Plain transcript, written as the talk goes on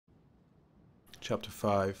Chapter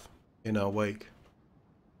 5, In Our Wake.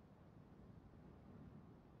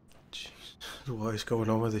 Jeez, what is going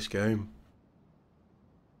on with this game?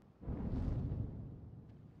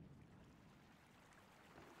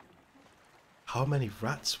 How many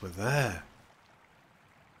rats were there?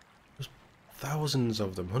 There's thousands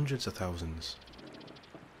of them, hundreds of thousands.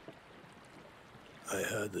 I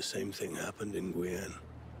heard the same thing happened in Guyenne.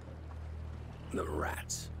 The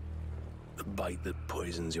rats. The bite that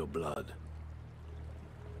poisons your blood.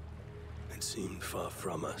 It seemed far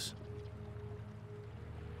from us.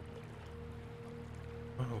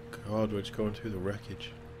 Oh god, we're just going through the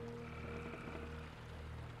wreckage.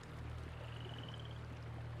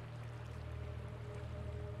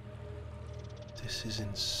 This is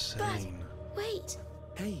insane. But, wait!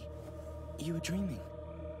 Hey, you were dreaming.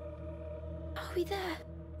 Are we there?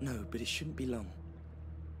 No, but it shouldn't be long.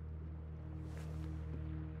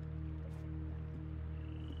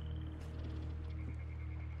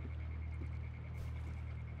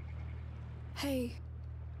 Hey.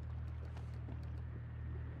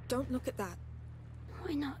 Don't look at that.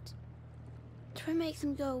 Why not? Try and make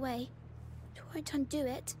them go away. It won't undo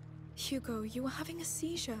it. Hugo, you were having a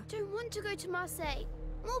seizure. Don't want to go to Marseille.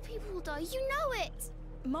 More people will die, you know it!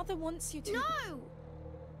 Mother wants you to— No!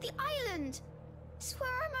 The island! It's where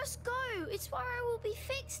I must go. It's where I will be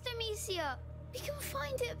fixed, Amicia. We can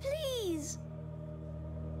find it, please.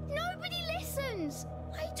 Nobody listens.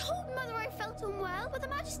 I told Mother I felt unwell, but the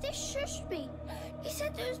Majesty shushed me. He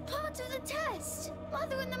said it was part of the test.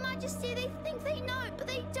 Mother and the Majesty, they think they know, but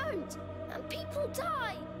they don't. And people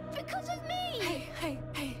die because of me. Hey.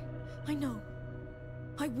 I know.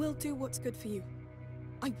 I will do what's good for you.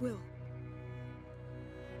 I will.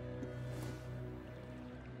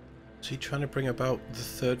 Is he trying to bring about the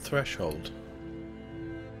third threshold?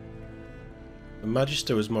 The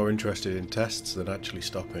Magister was more interested in tests than actually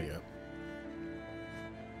stopping it.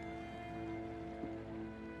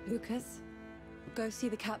 Lucas, go see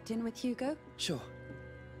the captain with Hugo. Sure.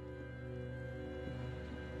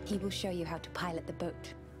 He will show you how to pilot the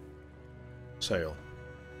boat. Sail.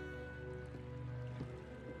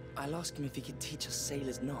 I'll ask him if he could teach us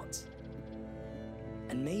sailors knots.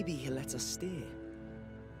 And maybe he'll let us steer.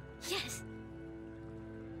 Yes.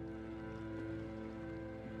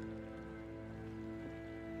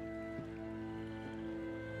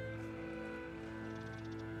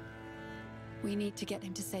 We need to get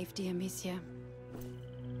him to safety, Amicia.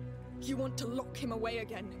 You want to lock him away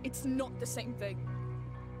again. It's not the same thing.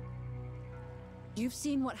 You've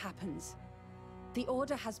seen what happens. The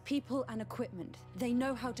Order has people and equipment. They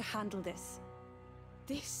know how to handle this.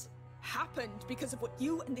 This happened because of what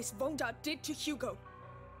you and this Vonda did to Hugo.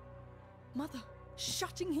 Mother,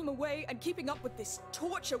 shutting him away and keeping up with this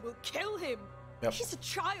torture will kill him. Yep. He's a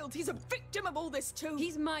child. He's a victim of all this too.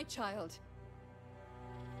 He's my child.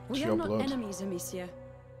 We It's are your not blood. enemies, Amicia.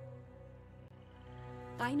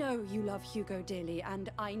 I know you love Hugo dearly,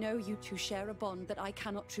 and I know you two share a bond that I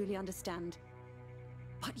cannot truly understand.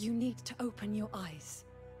 But you need to open your eyes.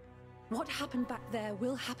 What happened back there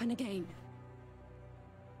will happen again.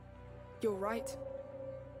 You're right.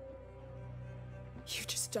 You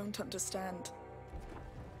just don't understand.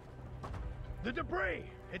 The debris!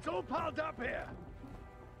 It's all piled up here!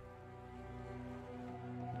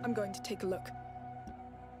 I'm going to take a look.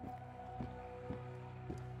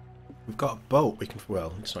 We've got a boat. We can,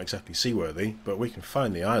 well, it's not exactly seaworthy, but we can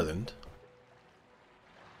find the island.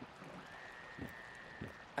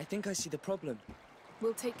 I think I see the problem.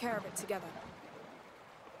 We'll take care of it together.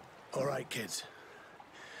 All right, kids.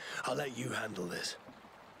 I'll let you handle this.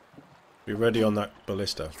 Be ready on that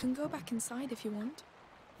ballista. You can go back inside if you want.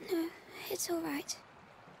 No, it's all right.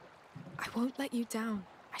 I won't let you down.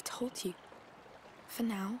 I told you. For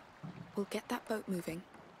now, we'll get that boat moving.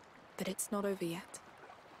 But it's not over yet.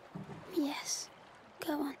 Yes.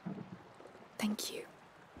 Go on. Thank you.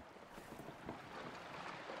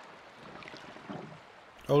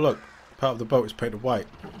 Oh look, part of the boat is painted white.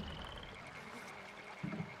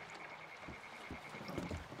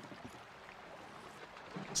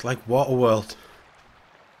 It's like Waterworld.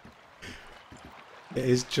 It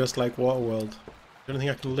is just like Waterworld. Is there anything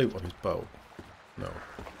I can loot on his boat? No.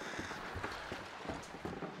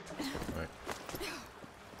 Right.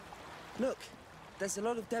 Look, there's a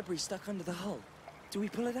lot of debris stuck under the hull. Do we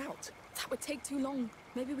pull it out? That would take too long.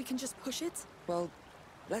 Maybe we can just push it? Well,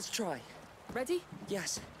 let's try. Ready?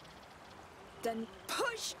 Yes. Then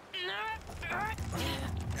push! You'll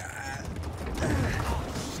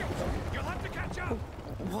have to catch up!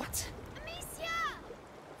 What? Amicia!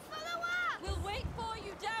 Follow up! We'll wait for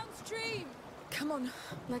you downstream! Come on,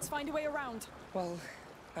 let's find a way around. Well,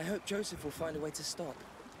 I hope Joseph will find a way to stop.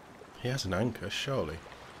 He has an anchor, surely.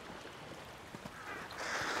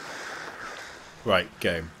 Right,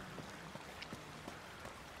 game.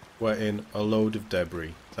 We're in a load of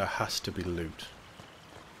debris. There has to be loot.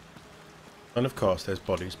 And of course there's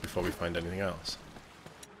bodies before we find anything else.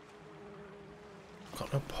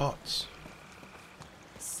 Got no pots.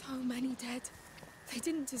 So many dead. They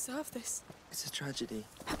didn't deserve this. It's a tragedy.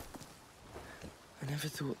 I never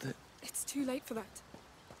thought that... It's too late for that.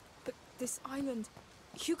 But this island,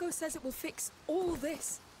 Hugo says it will fix all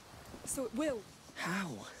this. So it will. How?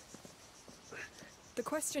 The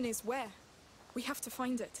question is where? We have to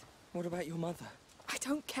find it. What about your mother? I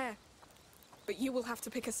don't care. But you will have to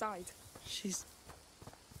pick a side. She's...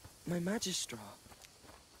 my Magistra.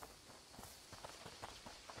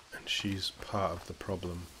 And she's part of the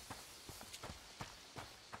problem.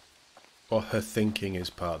 Or her thinking is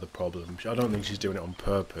part of the problem. I don't think she's doing it on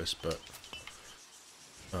purpose, but...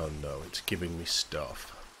 oh no, it's giving me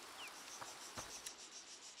stuff.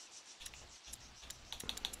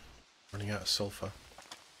 Running out of sulfur.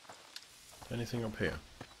 Anything up here?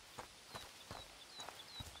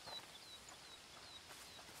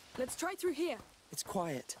 Let's try through here. It's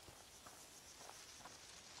quiet.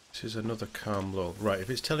 This is another calm lull. Right, if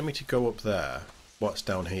it's telling me to go up there, what's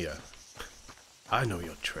down here? I know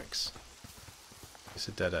your tricks. It's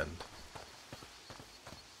a dead end.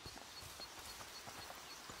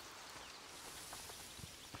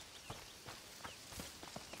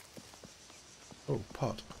 Oh,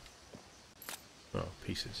 pot. Oh,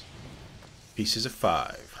 pieces. Pieces of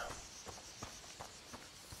 5.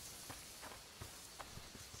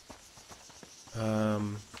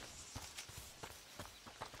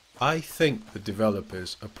 I think the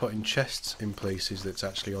developers are putting chests in places that's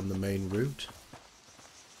actually on the main route.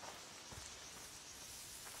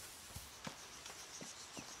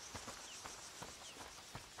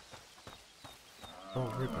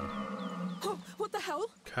 Oh, ribbon. Oh, what the hell?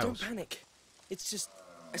 Cows. Don't panic. It's just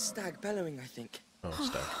a stag bellowing, I think. Oh,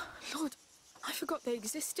 stag. Lord, I forgot they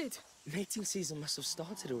existed. Mating season must have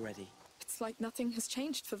started already. It's like nothing has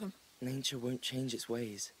changed for them. Nature won't change its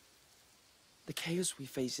ways. The chaos we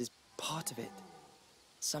face is part of it.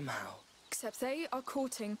 Somehow. Except they are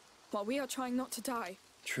courting while we are trying not to die.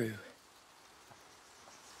 True.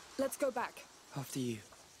 Let's go back. After you.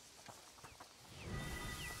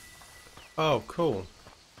 Oh, cool.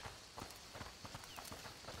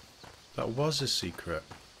 That was a secret.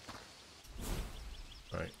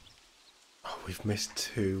 Right. Oh, we've missed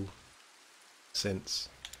 2 since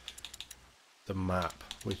the map,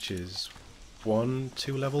 which is 2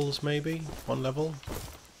 levels maybe? 1 level?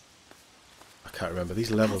 I can't remember.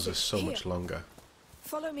 These levels are so much longer.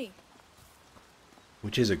 Follow me.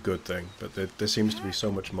 Which is a good thing, but there seems to be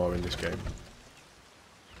so much more in this game.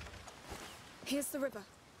 Here's the river.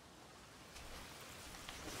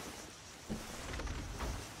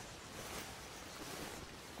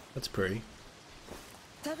 That's pretty.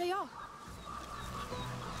 There they are.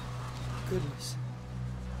 Goodness.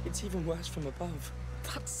 It's even worse from above.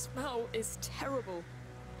 That smell is terrible.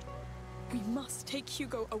 We must take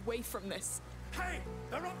Hugo away from this. Hey,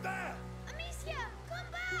 they're up there! Amicia, come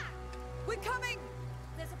back! We're coming!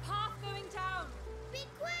 There's a path going down. Be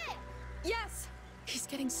quick! Yes! He's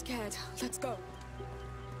getting scared. Let's go.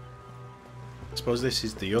 I suppose this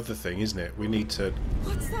is the other thing, isn't it? We need to...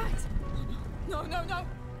 What's that? No, no, no!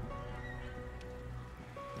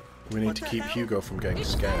 We need to keep Hugo from getting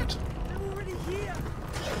scared. I'm already here!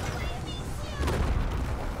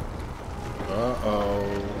 Uh-oh.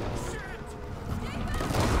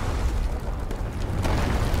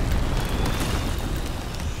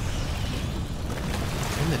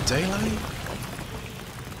 In the daylight?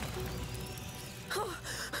 Oh,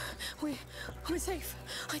 we're safe,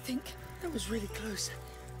 I think. That was really close.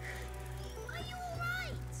 Are you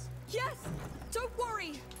alright? Yes! Don't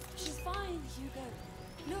worry! She's fine, Hugo.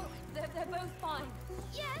 Look, they're both fine.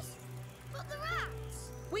 Yes, but the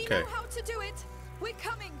rats! We Okay. know how to do it! We're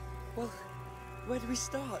coming! Well, where do we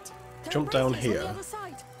start? There Jump are down braces on here. the other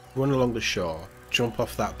side. Run along the shore. Jump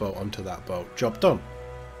off that boat onto that boat. Job done.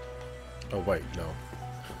 Oh wait, no.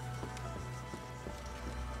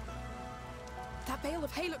 That bale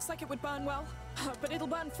of hay looks like it would burn well, but it'll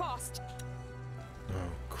burn fast.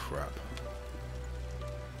 Oh crap.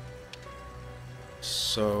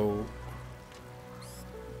 So...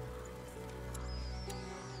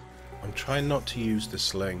 I'm trying not to use the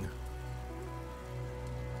sling.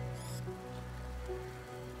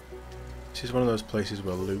 This is one of those places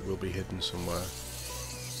where loot will be hidden somewhere.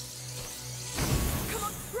 Come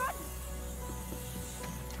on, run!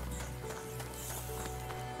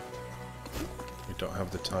 We don't have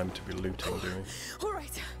the time to be looting, do we? All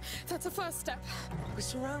right, that's That's a first step. We're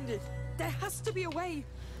surrounded. There has to be a way.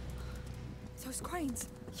 Those cranes.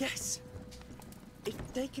 Yes. If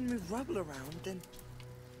they can move rubble around, then...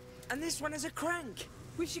 And this one has a crank.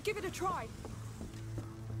 We should give it a try.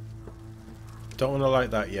 Don't want to light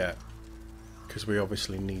that yet, because we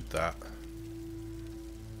obviously need that.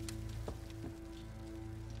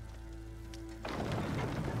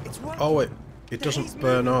 It's working. Oh, it The doesn't haze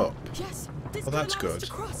burn moving. up. Yes, this Well, will that's allow us good.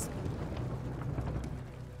 to cross.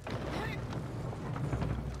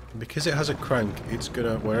 Because it has a crank, it's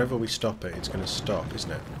gonna, wherever we stop it, it's gonna stop,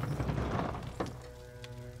 isn't it?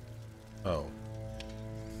 Oh.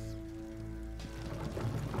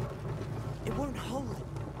 It won't hold.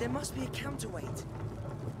 There must be a counterweight.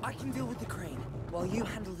 I can deal with the crane, while you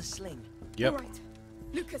handle the sling. Yep. All right.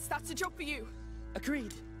 Lucas, that's a job for you.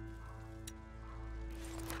 Agreed.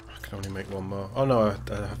 I can only make one more. Oh no,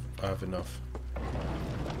 I have enough.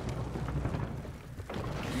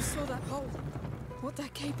 You saw that hole. What they're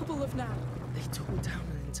capable of now. They tore down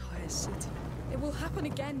an entire city. It will happen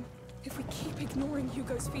again if we keep ignoring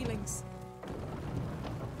Hugo's feelings.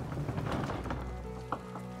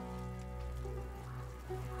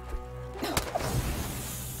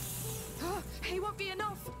 He won't be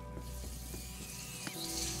enough.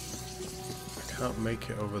 I can't make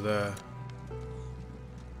it over there.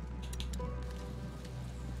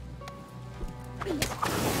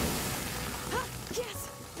 Yes,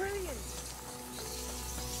 brilliant.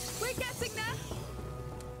 We're getting there.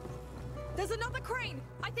 There's another crane.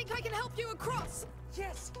 I think I can help you across.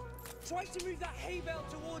 Yes! Try to move that hay bale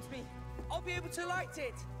towards me. I'll be able to light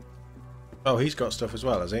it. Oh, he's got stuff as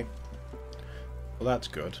well, has he? Well, that's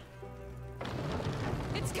good.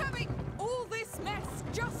 It's coming. All this mess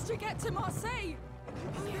just to get to Marseille.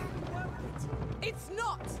 It's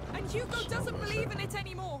not, and Hugo It's not doesn't worth believe it. in it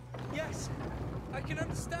anymore. Yes, I can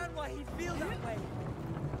understand why he'd feel that way.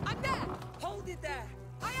 I'm there. Hold it there.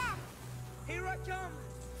 I am. Here I come.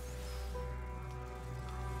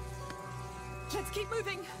 Let's keep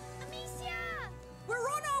moving. Amicia! We're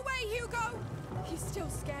on our way, Hugo. He's still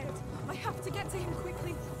scared. I have to get to him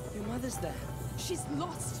quickly. Your mother's there. She's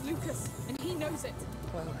lost, Lucas, and he knows it.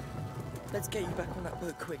 Well, let's get you back on that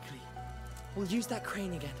boat quickly. We'll use that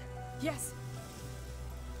crane again. Yes.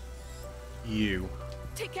 You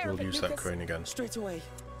Take care will of it, use Lucas. that crane again. Straight away.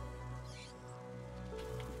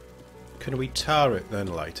 Can we tar it, then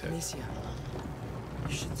light it? Amicia,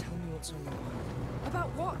 you should tell me what's on your mind. About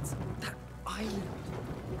what? That island.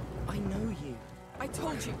 I know you. I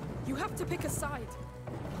told you. You have to pick a side.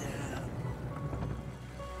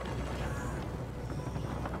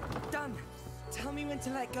 Done. Tell me when to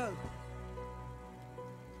let go.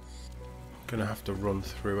 Gonna have to run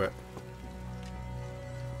through it.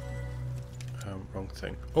 Wrong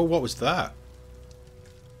thing. Oh, what was that?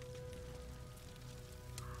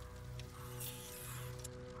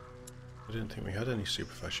 I didn't think we had any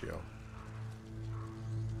superficial.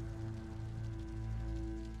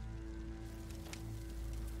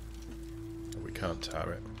 We can't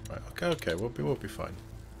tar it. Right, okay, we'll be fine.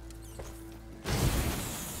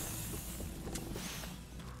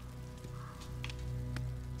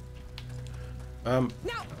 Now,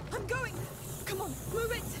 I'm going. Come on,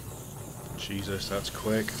 move it. Jesus, that's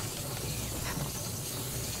quick.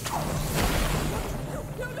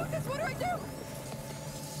 No, Lucas, what do I do?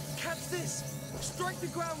 Catch this. Strike the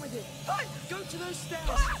ground with it. Go to those stairs.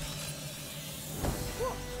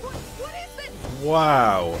 What is this?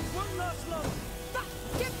 Wow, Won't last long.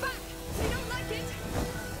 Get back. They don't like it.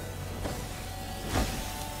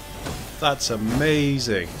 that's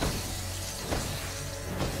amazing.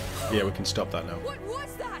 Yeah, we can stop that now. What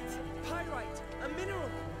was that? Pyrite, a mineral.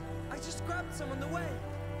 I just grabbed some on the way.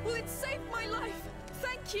 Well, it saved my life.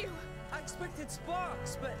 Thank you. I expected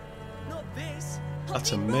sparks, but not this.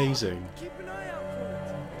 That's I'll need more. amazing. Keep an eye out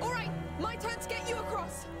for it. All right, my turn to get you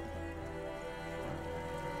across.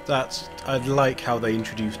 I like how they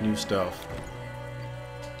introduce new stuff.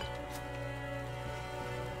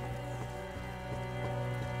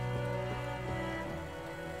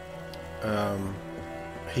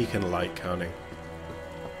 He can light, can't he?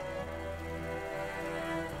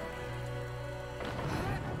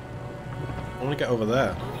 I want to get over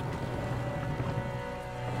there.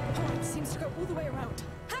 Oh, it seems to go all the way around.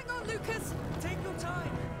 Hang on, Lucas. Take your time.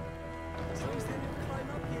 As long as they don't climb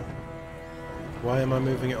up here. Why am I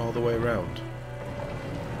moving it all the way around?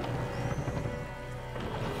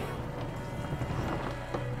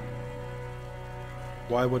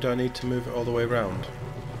 Why would I need to move it all the way around?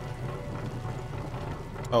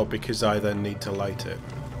 Oh, because I then need to light it.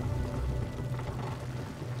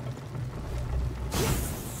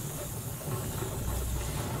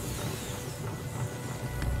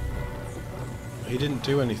 He didn't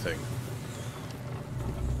do anything.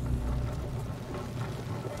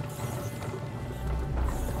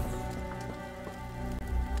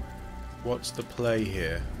 What's the play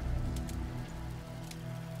here?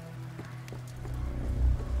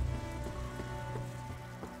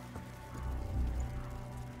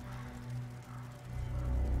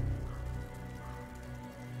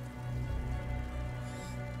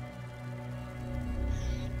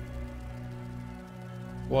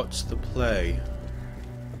 What's the play?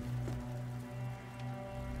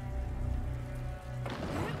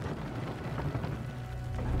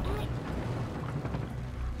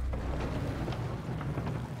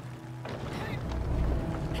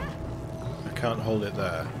 I can't hold it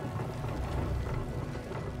there.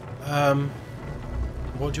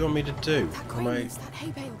 What do you want me to do? That crane moves that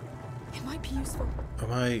hay bale. It might be useful.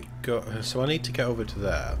 So I need to get over to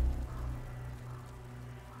there.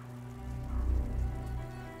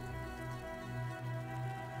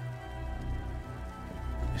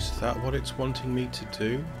 Is that what it's wanting me to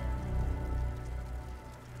do?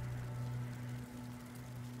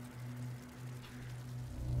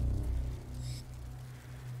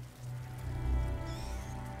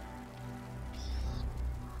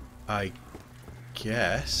 I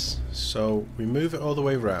guess. So we move it all the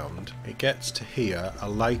way around. It gets to here, I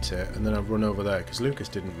light it, and then I run over there because Lucas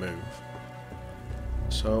didn't move.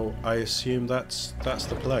 So I assume that's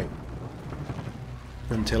the play.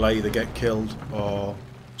 Until I either get killed or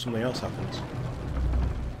something else happens.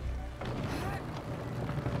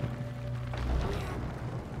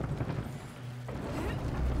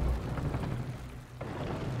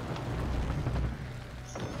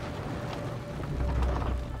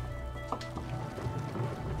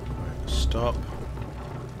 Right, stop.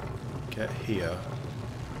 Get here.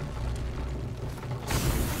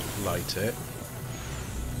 Light it.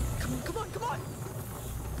 Come on, come on, come on!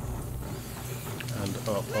 And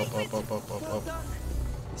up. Well done.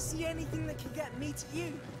 See anything that can get me to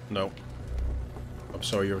you? No. I'm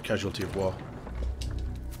sorry, you're a casualty of war.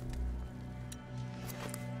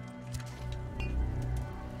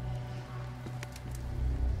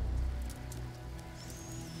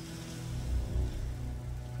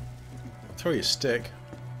 Throw your stick.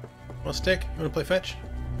 Want a stick? You want to play fetch?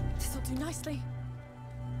 This'll do nicely.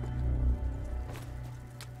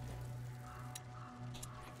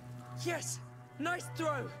 Yes! Nice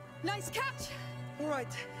throw! Nice catch!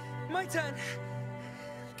 Alright, my turn.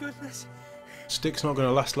 Goodness. Stick's not going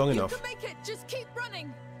to last long You enough. can make it! Just keep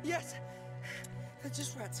running! Yes! They're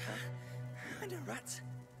just rats, huh? I know rats.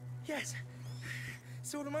 Yes.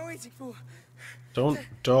 So what am I waiting for? Don't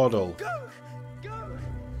dawdle. Go! Go!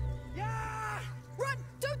 Yeah! Run!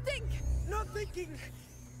 Don't think! Not thinking!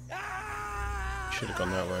 Ah! Should have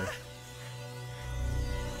gone that way.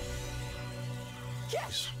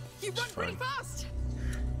 Yes! You It's run pretty fine. fast!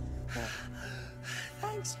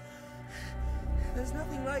 Thanks. There's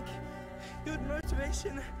nothing like good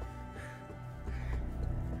motivation.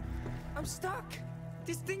 I'm stuck.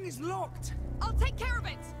 This thing is locked. I'll take care of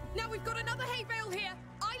it! Now we've got another hay bale here!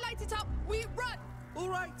 I light it up, we run! All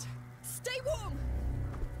right. Stay warm!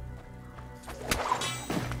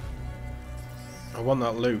 I want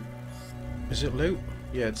that loot. Is it loot?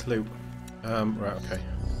 Yeah, it's loot. Right, okay.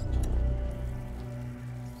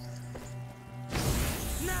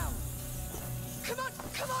 Now. Come on,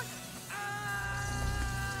 come on!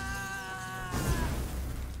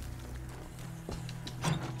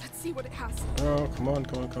 Let's see what it has. Oh, come on.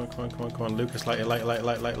 Lucas, light.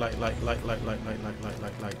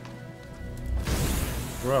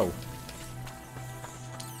 Bro.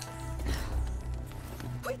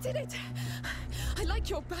 We did it! I like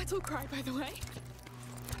your battle cry, by the way.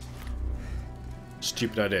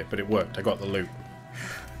 Stupid idea, but it worked. I got the loot.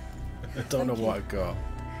 I don't know what I got.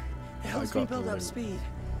 It helps I me got the build up loot. speed,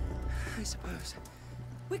 I suppose.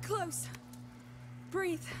 We're close.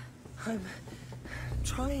 Breathe. I'm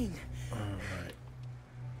trying. Alright.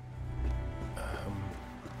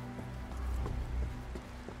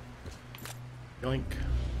 Yoink.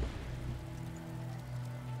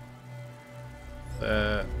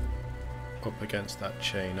 They're up against that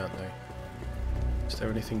chain, aren't they? Is there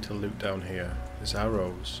anything to loot down here? There's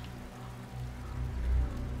arrows.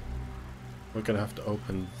 We're gonna have to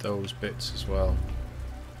open those bits as well.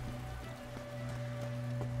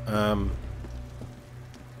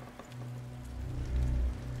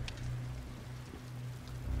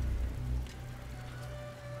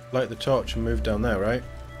 Light the torch and move down there, right?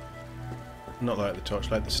 Not light the torch,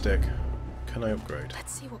 light the stick. Can I upgrade?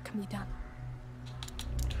 Let's see what can be done.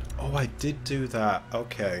 Oh, I did do that.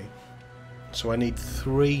 Okay. So I need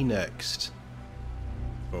 3 next.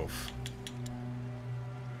 Oof.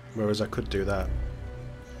 Whereas I could do that.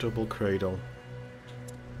 Double cradle.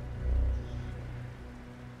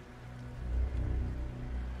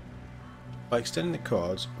 By extending the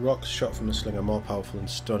cords, rocks shot from the sling are more powerful and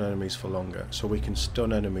stun enemies for longer, so we can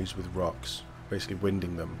stun enemies with rocks, basically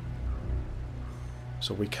winding them.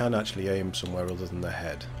 So we can actually aim somewhere other than the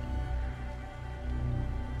head.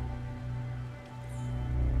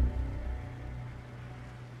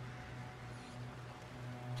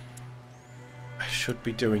 I should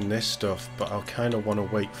be doing this stuff, but I'll kind of want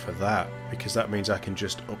to wait for that, because that means I can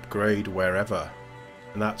just upgrade wherever,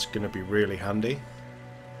 and that's going to be really handy.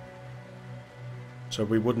 So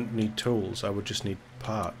we wouldn't need tools, I would just need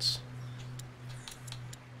parts.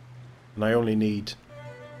 And I only need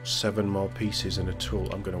 7 more pieces and a tool.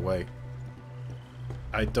 I'm going to wait.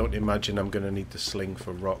 I don't imagine I'm going to need the sling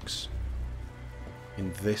for rocks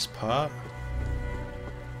in this part.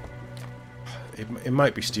 It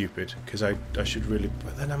might be stupid, because I should really...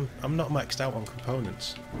 But then I'm not maxed out on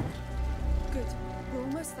components. Good. We're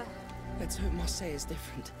almost there. Let's hope Marseille is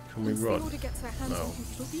different. Can we Once run? the order gets their hands on him,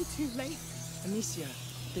 it'll be too late. Amicia,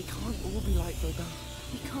 they can't all be like Vaudin.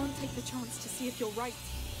 We can't take the chance to see if you're right.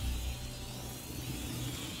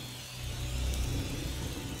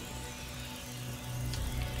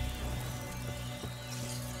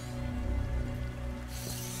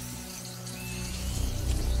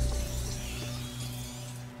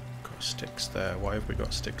 Got sticks there. Why have we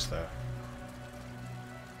got sticks there?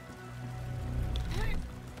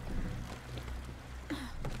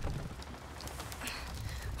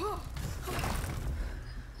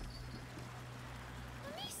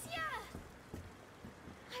 Amicia!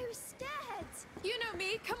 I was scared. You know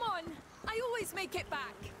me, come on. I always make it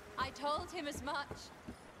back. I told him as much.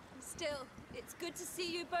 Still, it's good to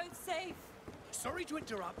see you both safe. Sorry to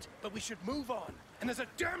interrupt, but we should move on. And there's a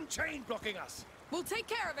damn chain blocking us. We'll take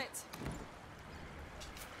care of it.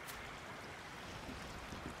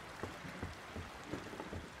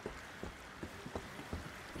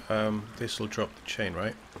 This will drop the chain,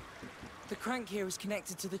 right? The crank here is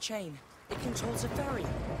connected to the chain. It controls a ferry.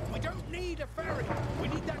 We don't need a ferry. We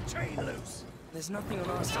need that chain loose. There's nothing on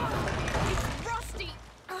our side. It's rusty!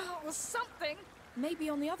 Or something. Maybe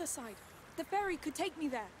on the other side. The ferry could take me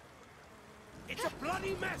there. It's a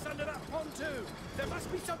bloody mess under that pontoon. There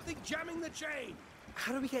must be something jamming the chain.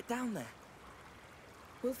 How do we get down there?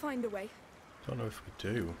 We'll find a way. Don't know if we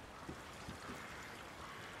do.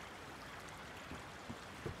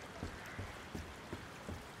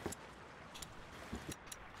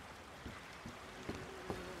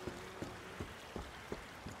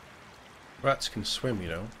 Rats can swim, you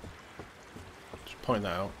know. Just point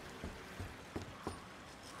that out.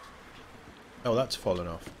 Oh, that's fallen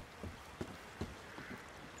off.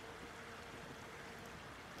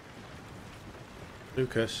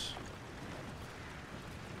 Lucas.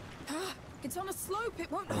 It's on a slope,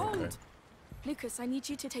 it won't hold. Lucas, I need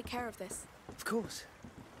you to take care of this. Of course.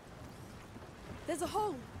 There's a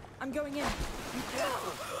hole. I'm going in.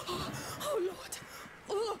 Oh, Lord.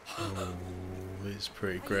 Oh. Oh, it's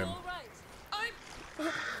pretty grim. All right.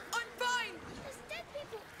 I'm fine. There's dead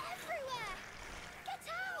people everywhere. Get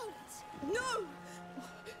out. No.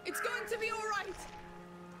 It's going to be all right.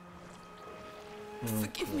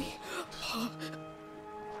 Forgive me.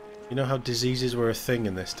 You know how diseases were a thing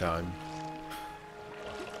in this time?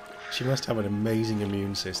 She must have an amazing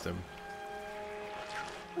immune system.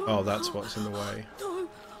 Oh, that's what's in the way. No.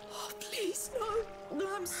 Oh, please, no.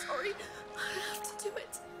 No, I'm sorry. I have to do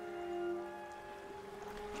it.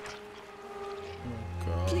 Oh,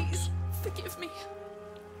 God. Please, forgive me.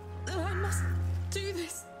 I must do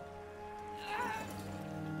this.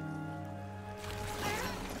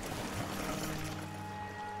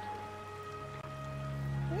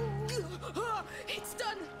 It's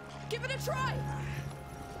done. Give it a try.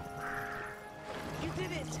 You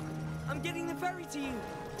did it! I'm getting the ferry to you!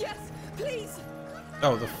 Yes, please.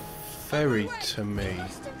 Oh, the ferry to me.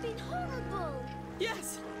 Must have been horrible.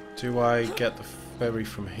 Yes. Do I get the ferry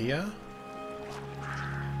from here?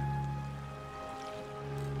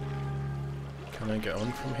 Can I get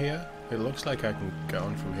on from here? It looks like I can get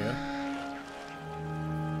on from here.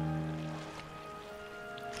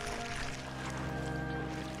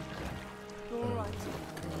 All right.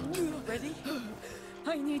 Ready?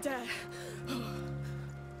 I need air.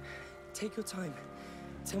 Take your time.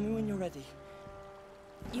 Tell me when you're ready.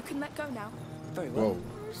 You can let go now. Very well. Whoa.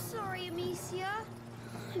 I'm sorry, Amicia.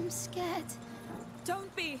 I'm scared.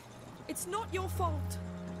 Don't be. It's not your fault.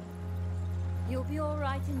 You'll be all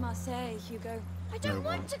right in Marseille, Hugo. I don't No,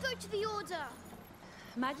 want to go to the Order.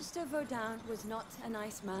 Magister Vaudin was not a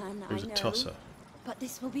nice man, He was I a know. tosser. But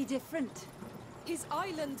this will be different. His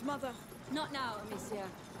island, Mother. Not now, Amicia.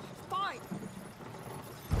 fine.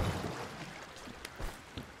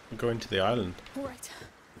 We're going to the island. All right.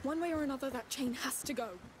 One way or another, that chain has to go.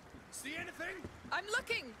 See anything? I'm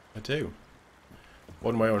looking. I do.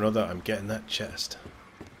 One way or another, I'm getting that chest.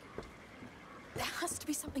 There has to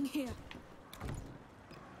be something here.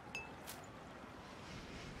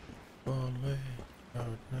 One way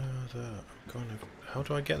or another, I'm gonna... How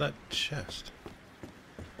do I get that chest?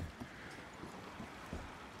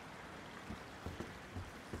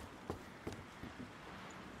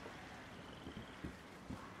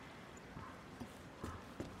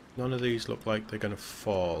 None of these look like they're gonna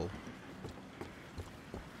fall.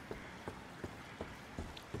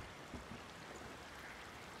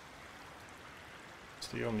 It's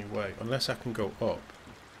the only way, unless I can go up.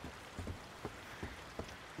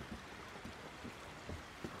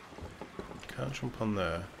 Can't jump on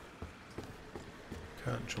there.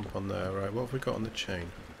 Can't jump on there. Right, what have we got on the chain?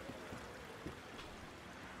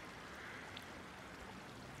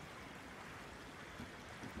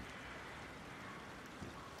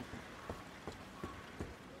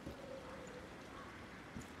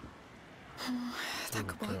 That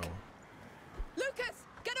could There we work. go. Lucas,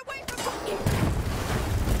 get away from me!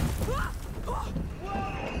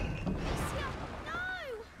 Amicia, no!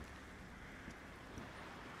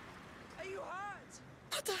 Are you hurt?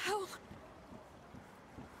 What the hell?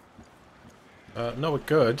 No, we're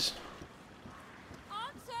good. Answer!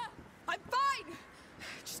 I'm fine!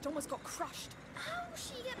 Just almost got crushed. How will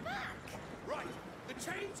she get back? Right. The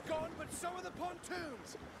chain's gone, but so are the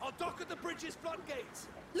pontoons. I'll dock at the bridge's floodgates.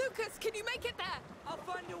 Lucas, can you make it there? I'll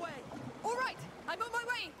find a way. All right, I'm on my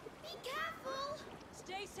way. Be careful!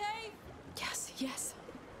 Stay safe. Yes, yes.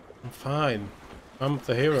 I'm fine. I'm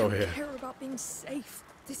the hero I don't here. care about being safe.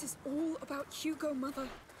 This is all about Hugo, Mother.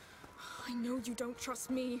 I know you don't trust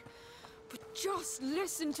me, but just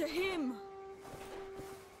listen to him.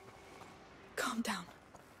 Calm down.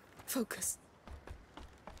 Focus.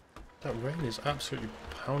 That rain is absolutely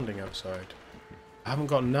pounding outside. I haven't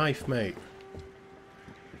got a knife, mate.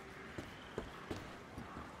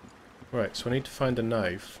 Right, so I need to find a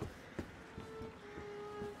knife.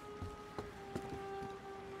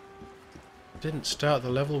 Didn't start the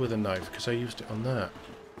level with a knife because I used it on that.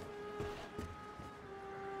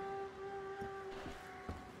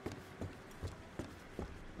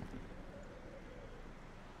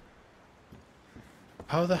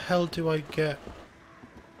 How the hell do I get...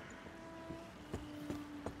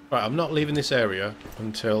 Right, I'm not leaving this area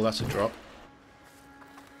until that's a drop.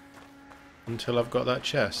 Until I've got that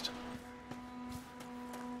chest.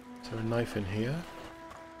 Is there a knife in here?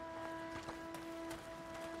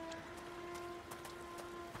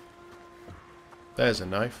 There's a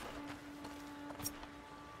knife.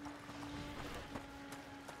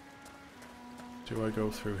 Do I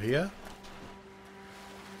go through here?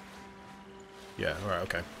 Yeah, alright,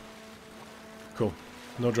 okay. Cool.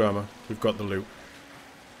 No drama. We've got the loot.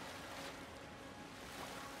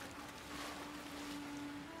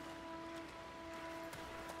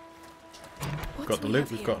 We've got the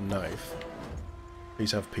loot, we've got a knife.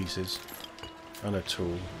 These have pieces. And a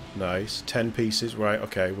tool. Nice. 10 pieces, right,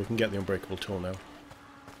 okay, we can get the unbreakable tool now.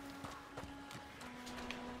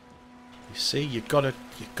 You see, you gotta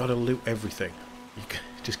loot everything. You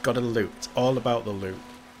just gotta loot. It's all about the loot.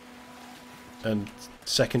 And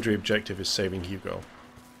secondary objective is saving Hugo.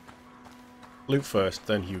 Loot first,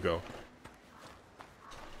 then Hugo.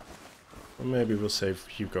 Or maybe we'll save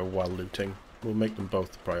Hugo while looting. We'll make them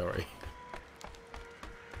both the priority.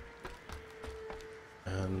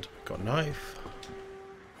 And we've got a knife.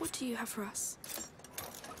 What do you have for us?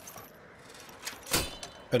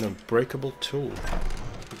 An unbreakable tool.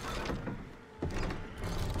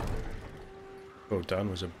 Oh, Dan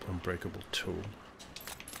was an unbreakable tool.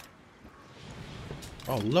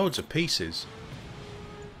 Oh, loads of pieces.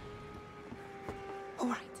 All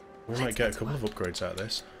right. We might get a couple of upgrades out of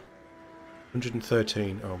this.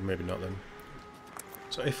 113. Oh, maybe not then.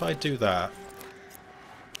 So if I do that,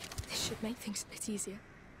 This should make things a bit easier.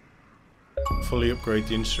 fully upgrade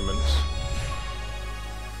the instruments.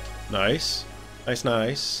 Nice. Nice,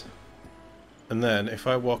 nice. And then if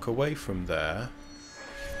I walk away from there,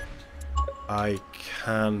 I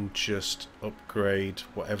can just upgrade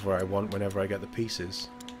whatever I want whenever I get the pieces.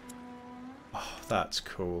 Oh, that's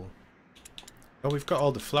cool. Oh, we've got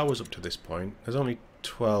all the flowers up to this point. There's only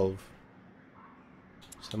 12.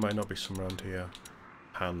 So there might not be some around here.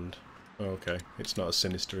 Hand. Oh, okay. It's not as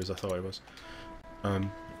sinister as I thought it was. I'm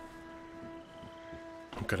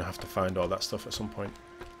gonna have to find all that stuff at some point.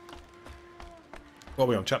 What are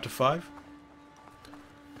we on? Chapter 5?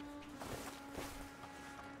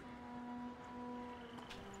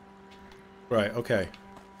 Right, okay.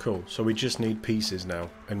 Cool, so we just need pieces now,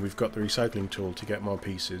 and we've got the recycling tool to get more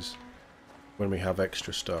pieces when we have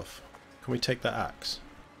extra stuff. Can we take that axe?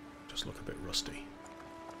 Just look a bit rusty.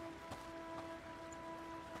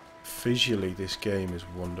 Visually, this game is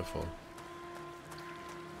wonderful.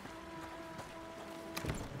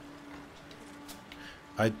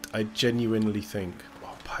 I genuinely think...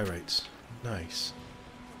 Oh, pirates. Nice.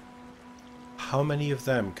 How many of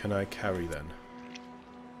them can I carry then?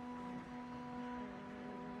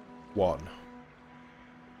 1.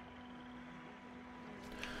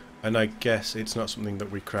 And I guess it's not something that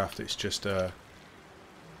we craft, it's just a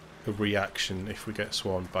reaction if we get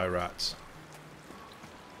swarmed by rats.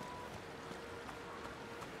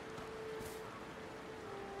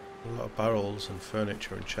 A lot of barrels and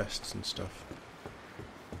furniture and chests and stuff.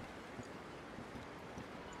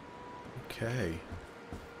 Okay.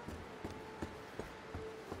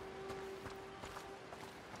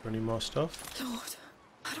 Any more stuff? Lord,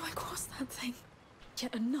 how do I cross that thing?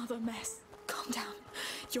 Yet another mess. Calm down.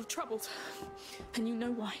 You're troubled. And you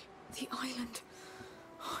know why. The island.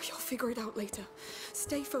 Oh, you'll figure it out later.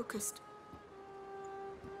 Stay focused.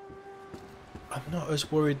 I'm not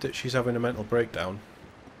as worried that she's having a mental breakdown.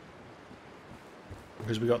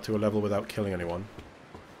 Because we got to a level without killing anyone.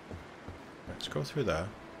 Let's go through there.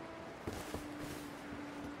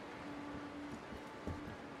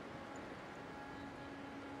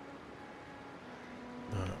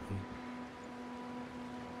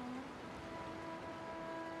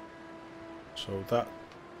 So that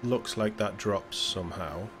looks like that drops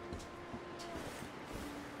somehow.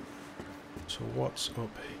 So what's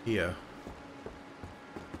up here?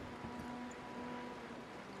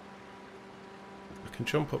 I can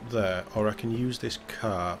jump up there, or I can use this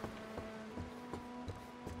cart.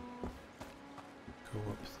 Go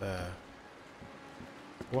up there.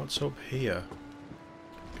 What's up here?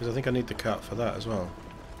 Because I think I need the cart for that as well.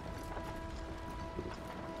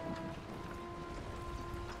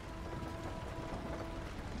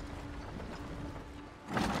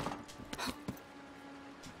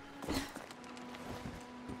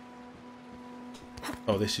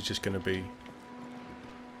 Oh, this is just going to be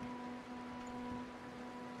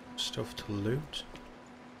stuff to loot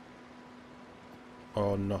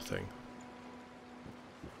or nothing.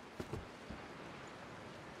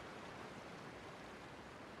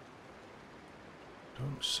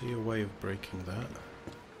 Don't see a way of breaking that.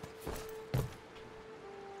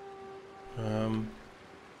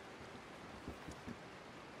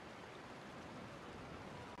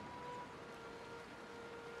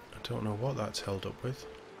 I don't know what that's held up with.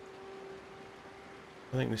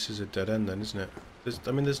 I think this is a dead end then, isn't it?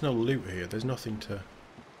 I mean, there's no loot here. There's nothing to...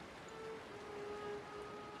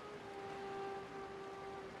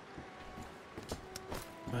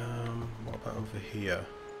 what about over here?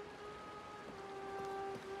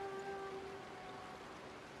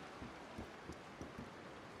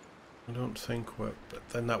 I don't think we're... But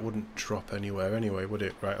then that wouldn't drop anywhere anyway, would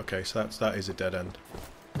it? Right, okay, so that is a dead end.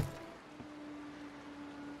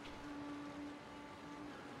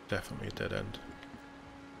 Definitely a dead end.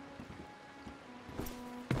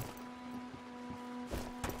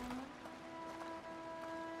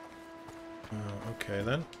 Okay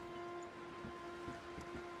then.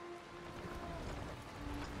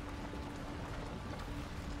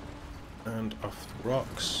 And off the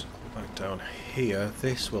rocks, back down here.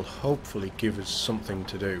 This will hopefully give us something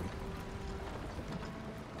to do.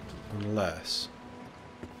 Unless...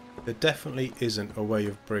 There definitely isn't a way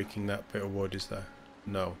of breaking that bit of wood, is there?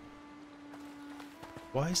 No.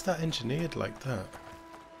 Why is that engineered like that?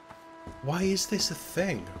 Why is this a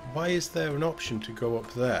thing? Why is there an option to go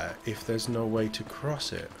up there if there's no way to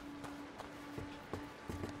cross it?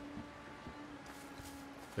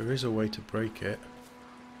 There is a way to break it.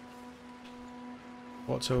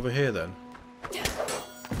 What's over here then?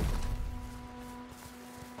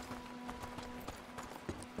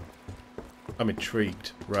 I'm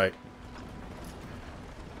intrigued. Right.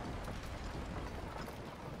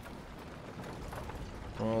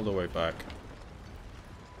 All the way back.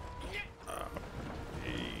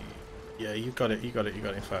 Yeah, you got it, you got it, you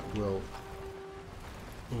got it. In fact, we'll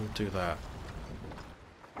do that.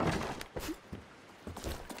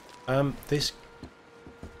 This...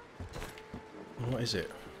 What is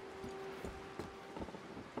it?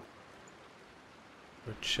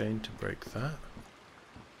 A chain to break that?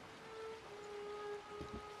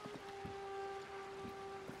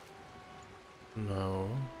 No.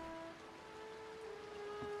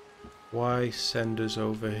 Why send us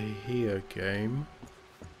over here, game?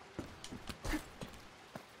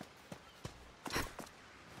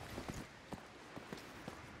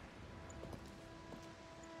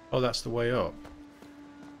 Oh, that's the way up.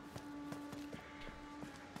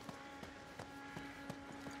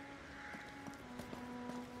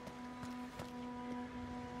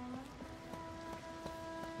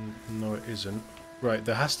 No, it isn't. Right,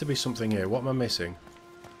 there has to be something here. What am I missing?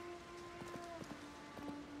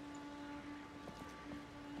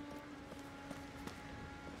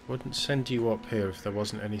 Wouldn't send you up here if there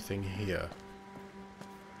wasn't anything here.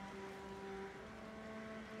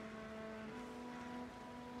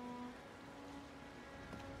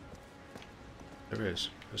 There is.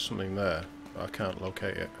 There's something there, but I can't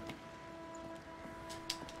locate it.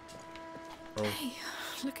 Oh. Hey,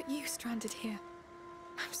 look at you stranded here.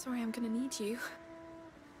 I'm sorry, I'm gonna need you.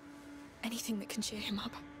 Anything that can cheer him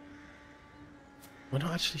up. We're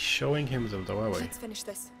not actually showing him them though, are we? Let's finish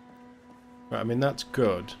this. Right, I mean, that's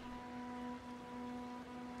good.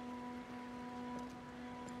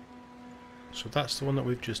 So that's the one that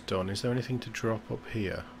we've just done. Is there anything to drop up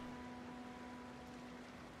here?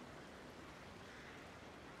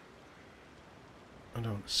 I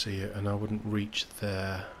don't see it, and I wouldn't reach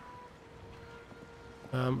there.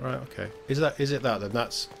 Right, okay. Is it that then?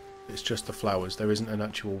 It's just the flowers. There isn't an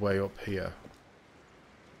actual way up here.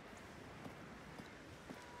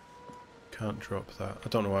 Can't drop that. I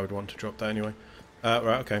don't know why I would want to drop that anyway.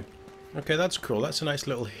 Right, okay. Okay, that's cool. That's a nice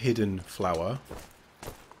little hidden flower.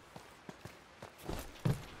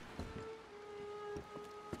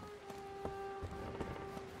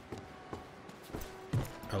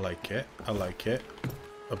 I like it. I like it.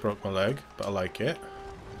 I broke my leg, but I like it.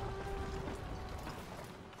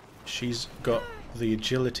 She's got the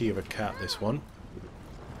agility of a cat, this one.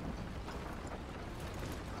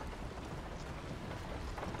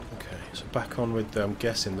 Okay, so back on with, I'm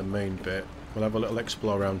guessing, the main bit. We'll have a little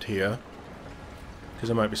explore around here. Because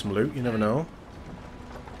there might be some loot, you never know.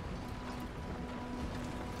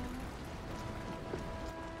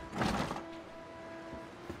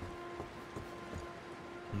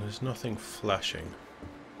 And there's nothing flashing.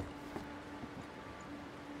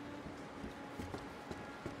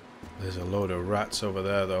 There's a load of rats over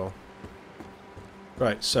there, though.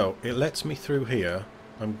 Right, so it lets me through here,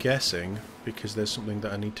 I'm guessing, because there's something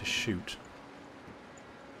that I need to shoot.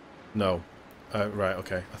 No. Right,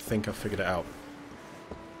 okay. I think I figured it out.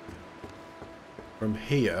 From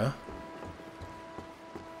here...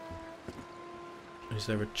 Is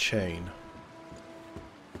there a chain?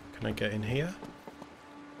 Can I get in here?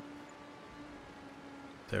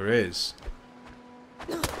 There is.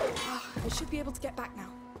 I should be able to get back now.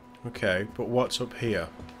 Okay, but what's up here?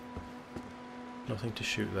 Nothing to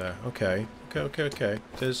shoot there. Okay. Okay.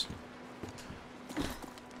 There's...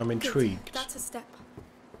 I'm intrigued. Good. That's a step.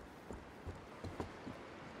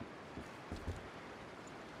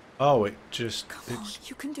 Oh, it just... Come on,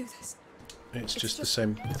 you can do this. It's just the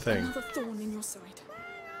same thing. Another thorn in your side. Where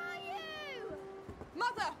are you?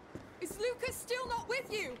 Mother! Is Lucas still not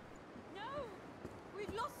with you? No!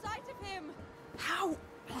 We've lost sight of him! How?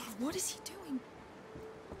 What is he doing?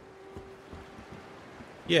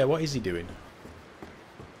 Yeah, what is he doing?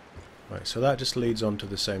 Right, so that just leads on to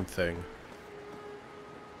the same thing.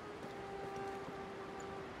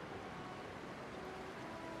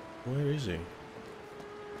 Where is he?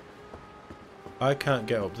 I can't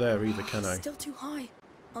get up there either, can I? Still too high.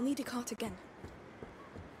 I'll need a cart again.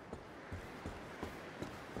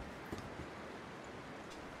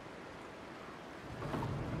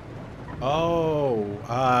 Oh,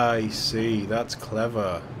 I see. That's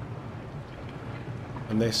clever.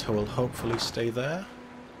 And this will hopefully stay there?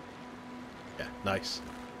 Yeah, nice.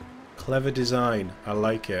 Clever design. I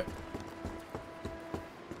like it.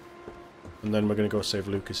 And then we're going to go save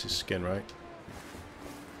Lucas's skin, right?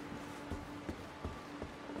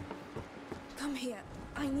 Come here.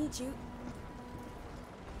 I need you.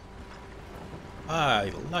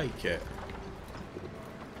 I like it.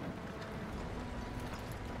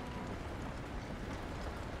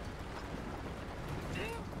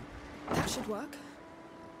 That should work.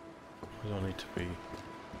 We don't need to be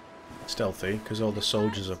stealthy, because all the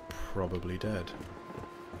soldiers are probably dead.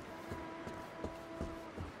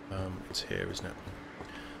 It's here, isn't it?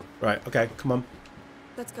 Right, okay, come on.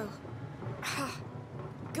 Let's go. Ah,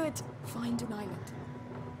 good. Find an island.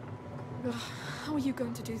 Ugh, how are you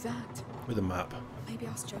going to do that? With a map. Maybe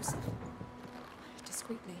ask Joseph.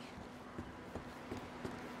 Discreetly.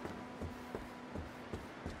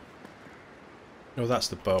 Oh, that's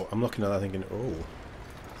the boat. I'm looking at that thinking, oh.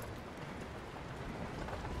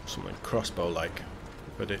 Something crossbow-like.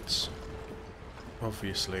 But it's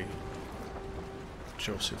obviously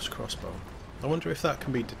Joseph's crossbow. I wonder if that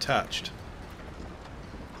can be detached.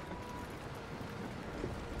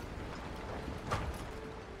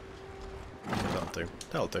 That'll do.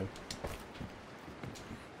 That'll do.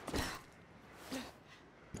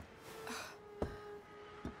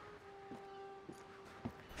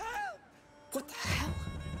 What the hell?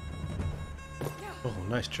 Oh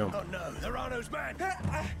nice jump. Oh no, they're Arno's man!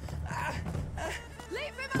 Leave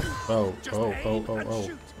him alone! Oh, Just oh, aim oh, and oh,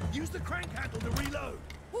 shoot! Use the crank handle to reload!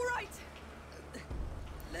 All right.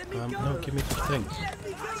 Let me oh. go. No, give me the thing. Let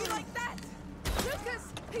me How go. you like that?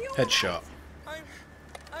 Lucas, are you all Headshot.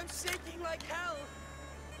 I'm shaking like hell.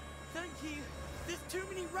 Thank you. There's too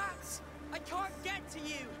many rats. I can't get to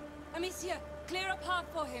you. Amicia, clear a path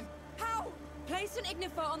for him. How? Place an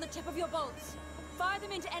ignifer on the tip of your bolts. Fire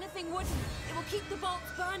them into anything wooden. It will keep the bolts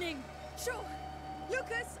burning. Sure.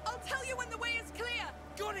 Lucas, I'll tell you when the way is clear.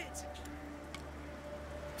 Got it.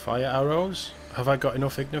 Fire arrows? Have I got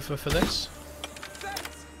enough ignifer for this?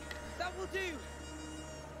 Thanks. That will do.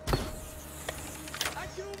 I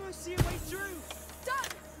can almost see a way through.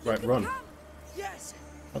 Done. Right, run. Come. Yes.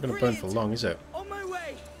 Not going to burn for Brilliant. long, is it? On my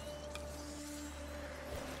way.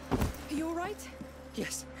 Are you all right?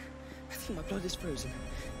 Yes. I think my blood is frozen.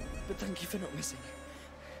 But thank you for not missing.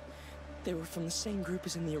 They were from the same group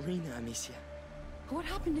as in the arena, Amicia. What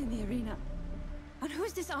happened in the arena? And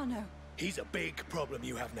who's this Arno? He's a big problem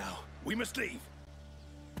you have now. We must leave.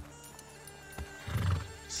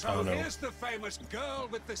 So Oh, no. here's the famous girl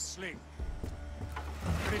with the sling.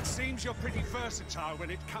 But it seems you're pretty versatile when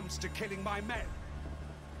it comes to killing my men.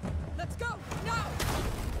 Let's go now.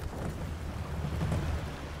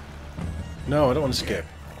 No, I don't want to skip.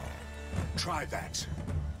 Try that.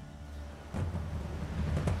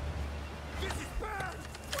 This is bad!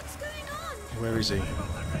 What's going on? Where is he?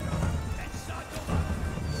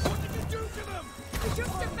 What did you do to them? I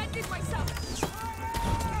just defended myself.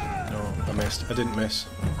 No, I missed. I didn't miss.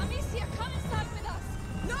 Amicia, come inside with us.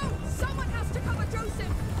 No, someone has to cover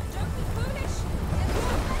Joseph. Joseph's foolish.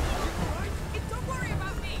 Don't worry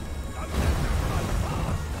about me.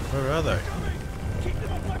 Where are they? Keep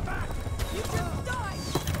them off my back! You just died.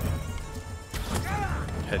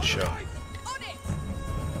 Headshot. On it.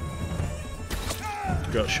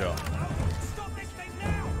 Gut shot. Stop this thing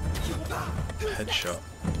now! Headshot.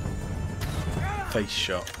 Face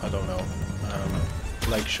shot. I don't know.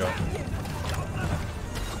 Leg shot.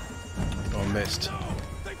 Oh, missed.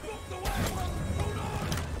 They blocked the way! Hold on!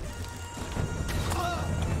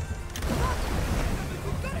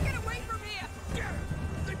 We've got to get away from here.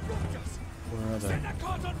 They blocked us! Where are they? Set that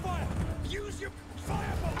cart on fire! Use your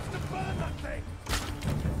firebolts to burn that thing!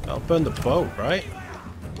 I'll burn the boat, right?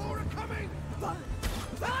 More are coming!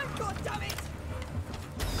 Burn, God damn it!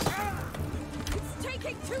 It's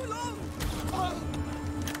taking too long.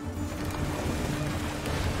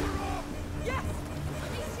 Yes,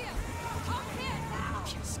 Amicia, come here now.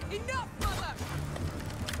 yes, enough, mother.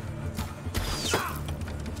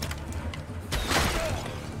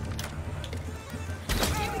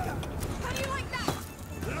 Here we go. How do you like that?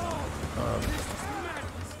 This is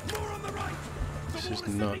madness! More on the right! This is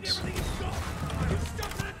nuts. Everything he's got! You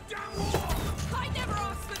started a damn war! I never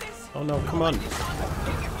asked for this. Oh no, come on. Son,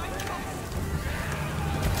 kick it right across.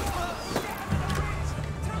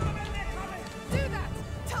 Do that.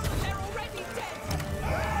 Tell them they're already dead.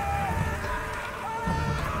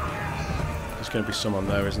 There's going to be someone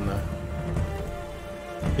there, isn't there?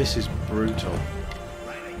 This is brutal.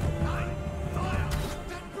 Ready! Fire!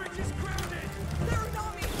 That bridge is grounded! They're an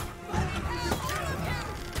army. All of him.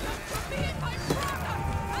 Me and my brother.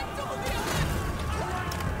 And all the others.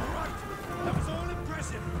 Alright! That was all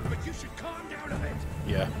impressive, but you should calm down a bit!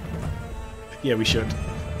 Yeah. Yeah, we should.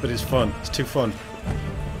 But it's fun. It's too fun.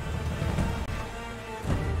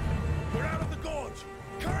 We're out of the gorge!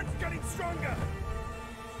 Current's getting stronger!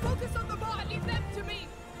 Focus on the bar and leave them to me.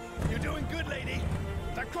 You're doing good, lady!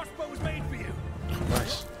 That crossbow was made for you!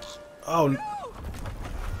 Nice. Oh, No!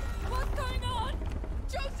 What's going on?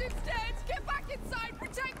 Joseph's dead. Get back inside.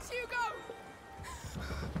 Protect Hugo.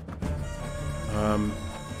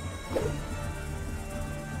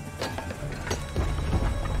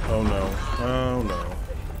 Oh no. Oh no.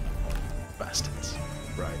 Bastards.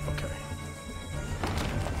 Right, okay.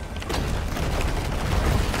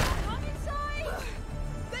 Come inside.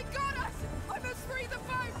 They got us. I must free the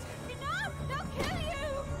boat. Enough! They'll kill you!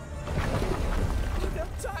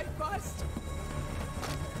 They'll die first.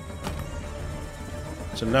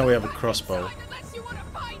 So now we have a crossbow. Inside unless you want to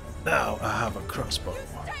fight. Now I have a crossbow.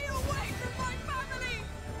 Stay away from my family.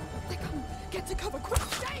 They come. Get to cover quick.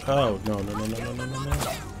 Stay. Oh, no, no, no, no, no, no, no,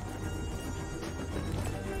 no.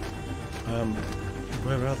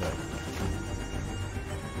 Where are they?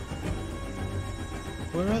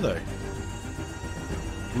 Where are they?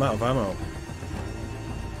 I'm out of ammo.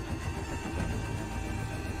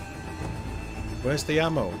 Where's the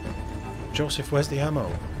ammo? Joseph, where's the ammo?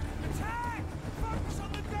 Attack! Focus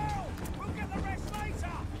on the girl! We'll get the rest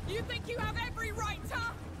later! You think you have every right,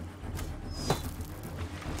 huh?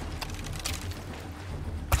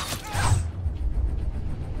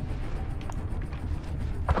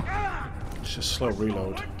 It's just slow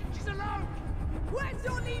reload. She's alone! Where's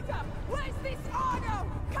your leader? Where's this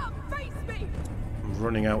Argo? Come face me! I'm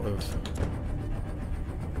running out of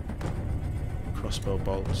crossbow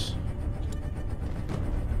bolts.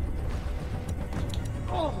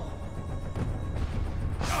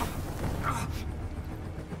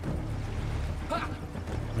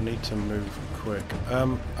 I need to move quick.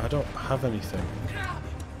 I don't have anything.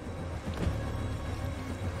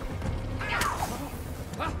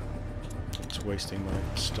 It's wasting my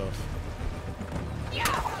stuff.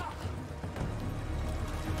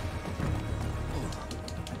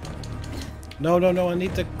 No, no, no, I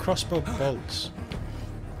need the crossbow bolts.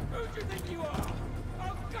 Who do you think you are?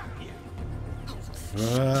 I'll gut you!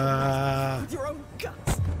 Ah. With your own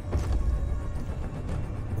guts.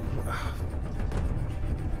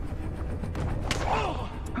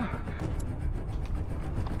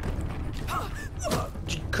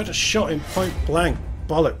 You could have shot him point blank.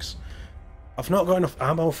 Bollocks. I've not got enough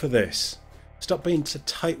ammo for this. Stop being so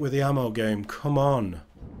tight with the ammo game. Come on.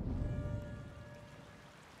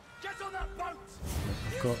 Get on that boat!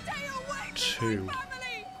 I've got two.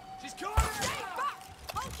 She's calling!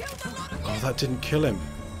 I'll kill the lot of Oh, that didn't kill him.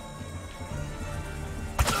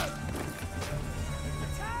 Attack!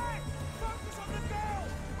 Focus on the girl!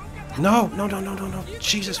 We'll get that No, no, no, no, no, no.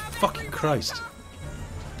 Jesus fucking Christ.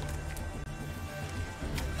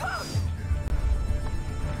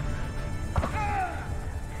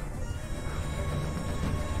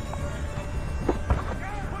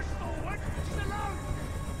 push forward! She's alone!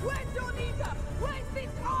 Where's your leader? Where's this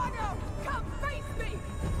Argo? Come face me!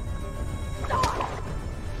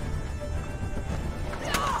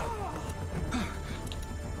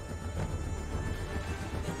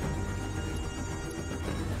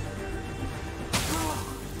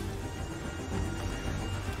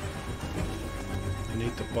 I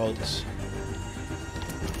need the bolts.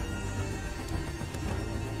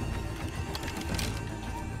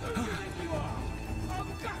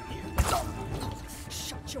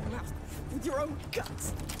 Shut your mouth with your own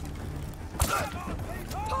guts.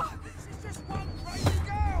 This is just one crazy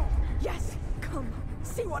girl! Yes, come.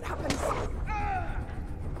 See what happens.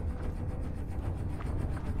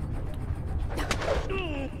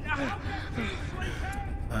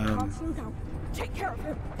 Can't slow down. Take care of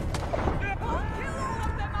him. I'll kill all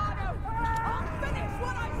of them, Argo! I'll finish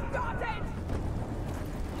what I started!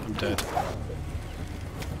 I'm dead.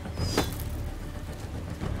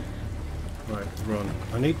 Right, run.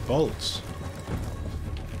 I need bolts.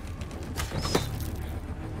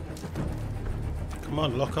 Come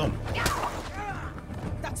on, lock on.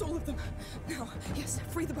 That's all of them. Now, yes,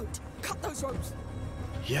 free the boat. Cut those ropes.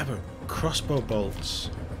 Yeah, but crossbow bolts.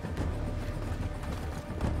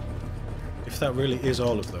 If that really is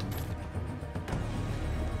all of them,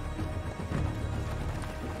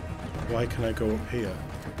 why can I go up here?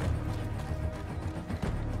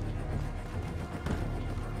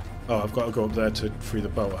 Oh, I've got to go up there to free the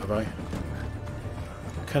boat, have I?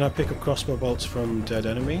 Can I pick up crossbow bolts from dead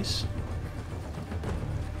enemies?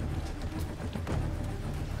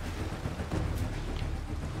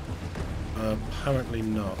 Apparently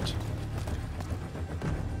not.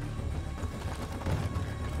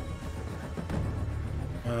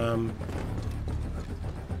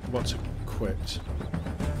 What's equipped?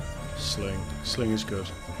 Sling. Sling is good.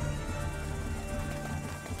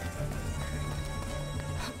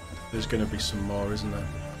 There's going to be some more, isn't there?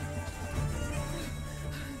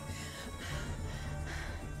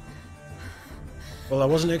 Well, I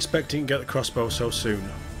wasn't expecting to get the crossbow so soon.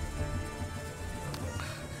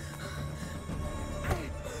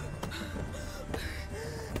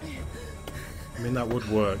 I mean, that would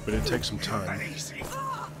work, but it'd take some time. Easy.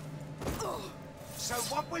 So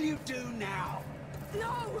what will you do now?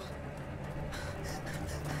 No!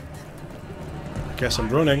 I guess I'm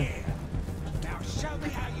running. Now show me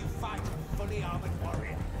how you fight a fully armored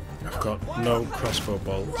warrior. I've got no crossbow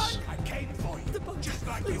bolts. I came for you, The boat. just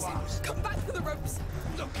like you Lucy, asked. come back for the ropes.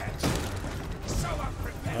 Look at you. So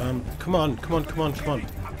unprepared. Come on, come on, come on, come on.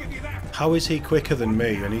 I'll give you that. How is he quicker than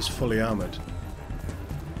me and he's fully armoured?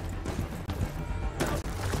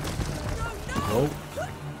 Oh.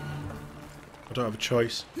 I don't have a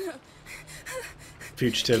choice.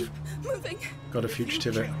 Fugitive. Moving. Got a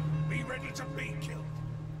fugitive it. Be ready to be killed.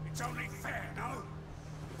 It's only fair, no?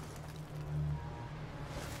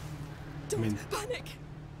 Don't mean- panic.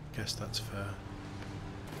 Guess that's fair.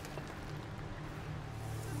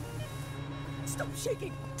 Stop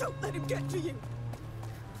shaking. Don't let him get to you.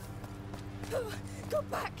 Go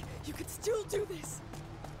back. You can still do this.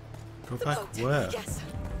 Go The back boat. where? Yes.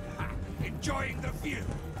 Ha, enjoying the view.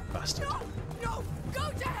 Bastard. No, no. Go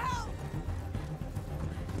to hell.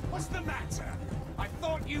 What's the matter? I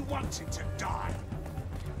thought you wanted to die.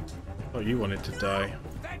 Oh, you wanted to die.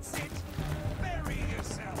 That's it. Bury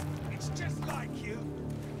yourself. It's just like you.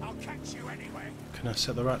 I'll catch you anyway. Can I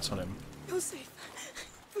set the rats on him? You're safe.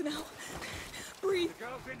 For now. Breathe. The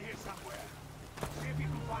girl's in here somewhere. See if you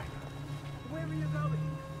can find her. Where are you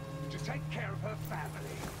going? Just take care of her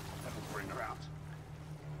family. That'll bring her out.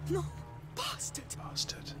 No, bastard.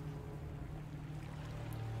 Bastard.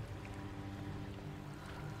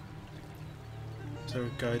 Is there a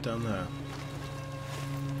guy down there?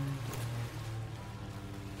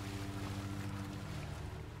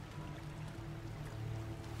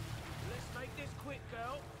 Let's make this quick,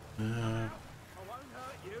 girl. Uh, I won't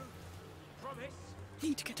hurt you. Promise.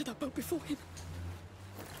 Need to get to that boat before him.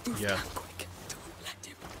 Move Yeah. down quick. Don't let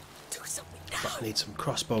him do something now. but I need some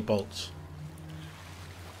crossbow bolts.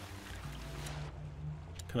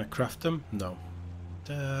 Can I craft them? No.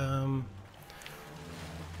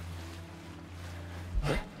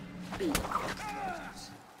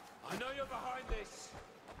 I know you're behind this.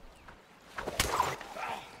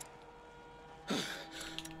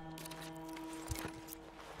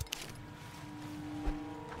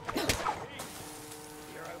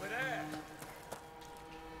 You're over there.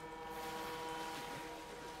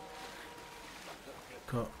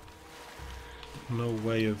 Got no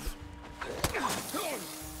way of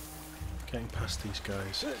getting past these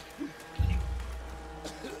guys.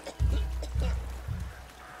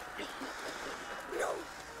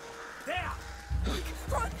 There.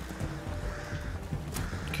 Run!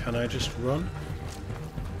 Can I just run?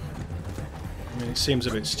 I mean, it seems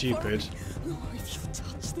a bit stupid. No, if you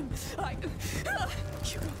touch them, Hugo,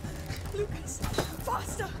 Lucas,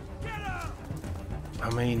 faster! Get her. I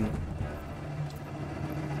mean,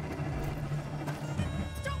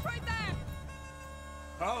 Stop right there!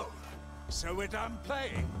 Oh, so we're done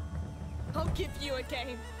playing? I'll give you a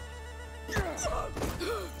game.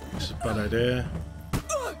 this is a bad idea.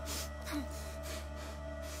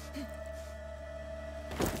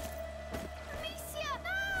 Amicia,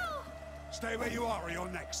 no! Stay where you are or you're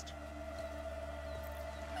next.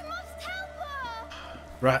 We must help her!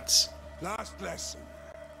 Rats. Last lesson.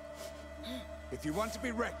 If you want to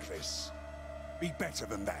be reckless, be better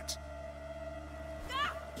than that.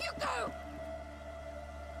 Ah, Hugo!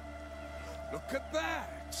 Look at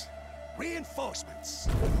that! Reinforcements!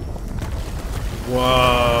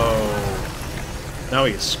 Whoa. Now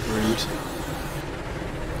he's screwed.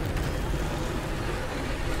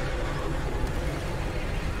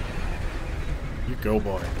 You go,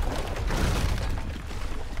 boy.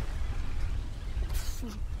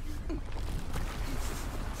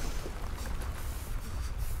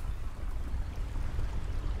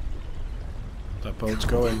 That boat's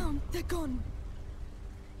going. Down. They're gone.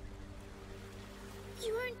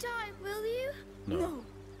 You won't die, will you? No.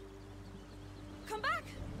 Come back!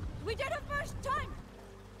 We did it first time!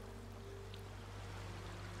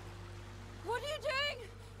 What are you doing?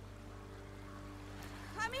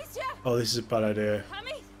 Amicia! Oh, this is a bad idea.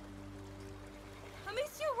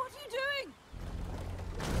 Amicia, what are you doing?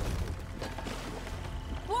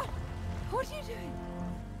 What are you doing?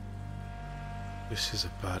 This is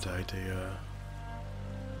a bad idea.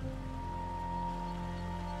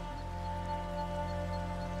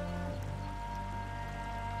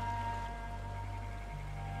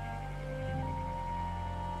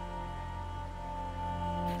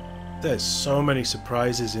 There's so many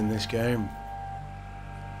surprises in this game.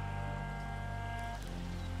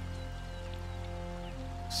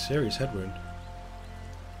 Serious head wound.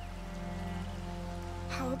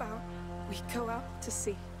 How about we go out to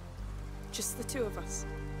sea? Just the two of us.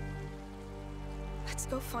 Let's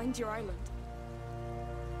go find your island.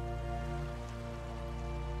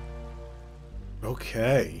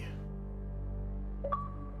 Okay.